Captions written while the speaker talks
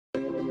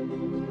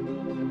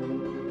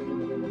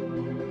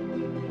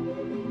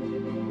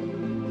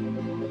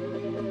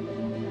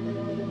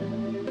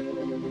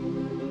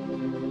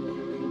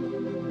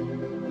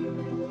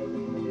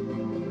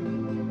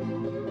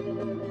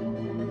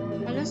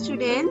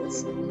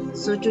students.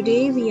 So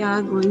today we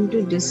are going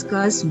to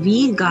discuss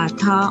Veer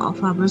gaatha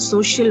of our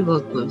social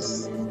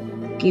workers.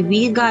 Okay,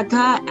 Veer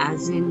gaatha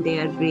as in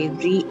their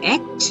bravery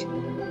act.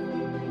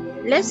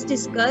 Let's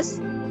discuss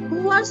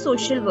who are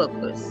social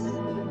workers.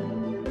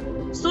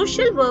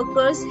 Social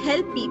workers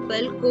help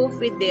people cope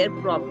with their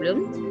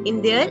problems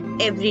in their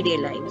everyday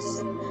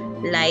lives.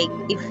 Like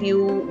if you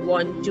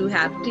want to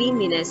have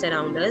cleanliness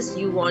around us,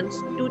 you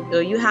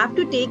have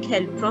to take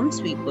help from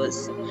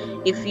sweepers.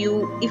 If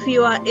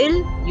you are ill,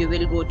 you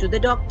will go to the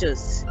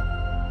doctors.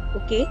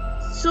 Okay,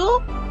 so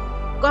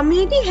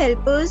community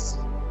helpers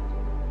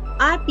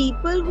are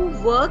people who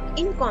work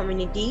in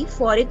community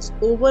for its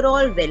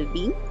overall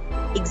well-being.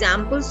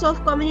 Examples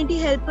of community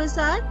helpers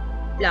are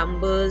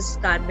plumbers,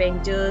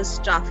 carpenters,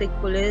 traffic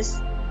police,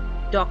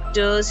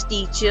 doctors,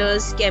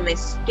 teachers,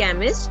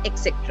 chemists,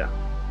 etc.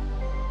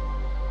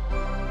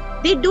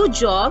 They do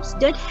jobs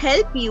that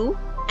help you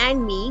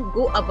and me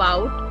go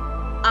about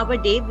our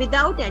day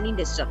without any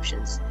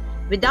disruptions.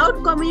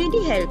 Without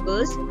community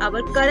helpers,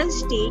 our current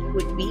state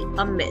would be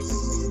a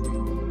mess.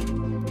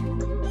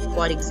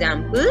 For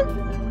example,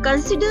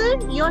 consider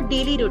your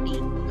daily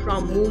routine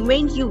from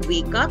moment you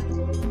wake up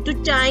to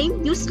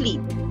time you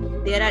sleep.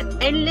 There are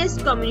endless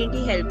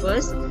community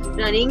helpers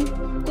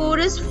running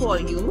chorus for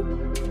you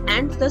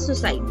and the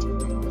society.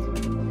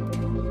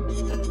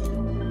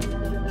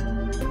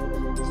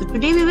 So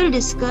today we will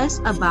discuss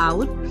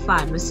about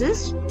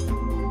pharmacists,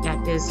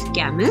 that is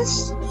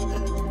chemists.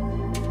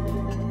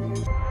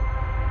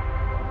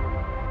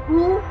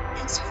 Who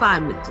is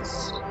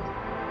pharmacist?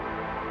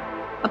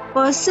 A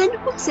person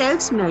who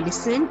sells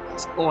medicine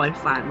is called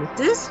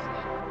pharmacist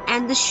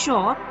and the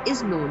shop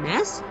is known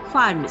as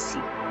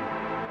pharmacy.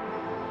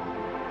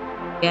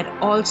 They are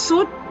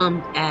also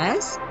termed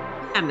as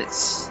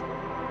chemists.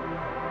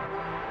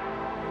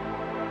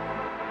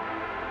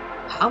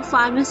 How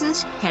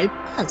pharmacists help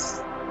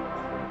us?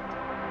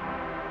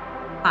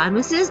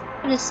 Pharmacists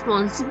are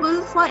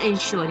responsible for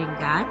ensuring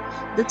that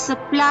the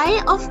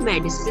supply of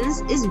medicines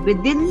is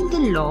within the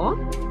law,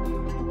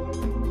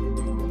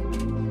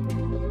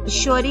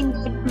 ensuring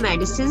that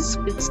medicines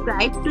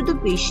prescribed to the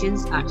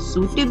patients are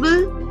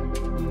suitable,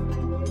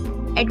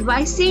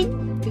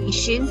 advising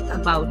patients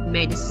about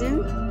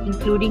medicine,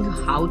 including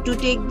how to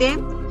take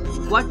them,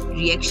 what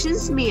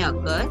reactions may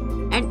occur,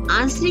 and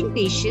answering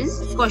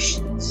patients'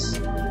 questions.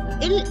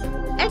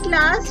 At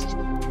last,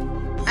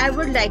 I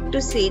would like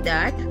to say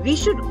that we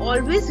should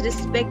always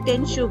respect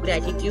and show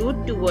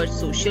gratitude towards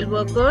social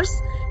workers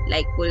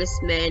like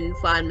policemen,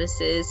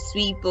 pharmacists,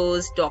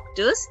 sweepers,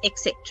 doctors,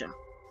 etc.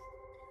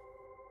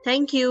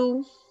 Thank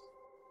you.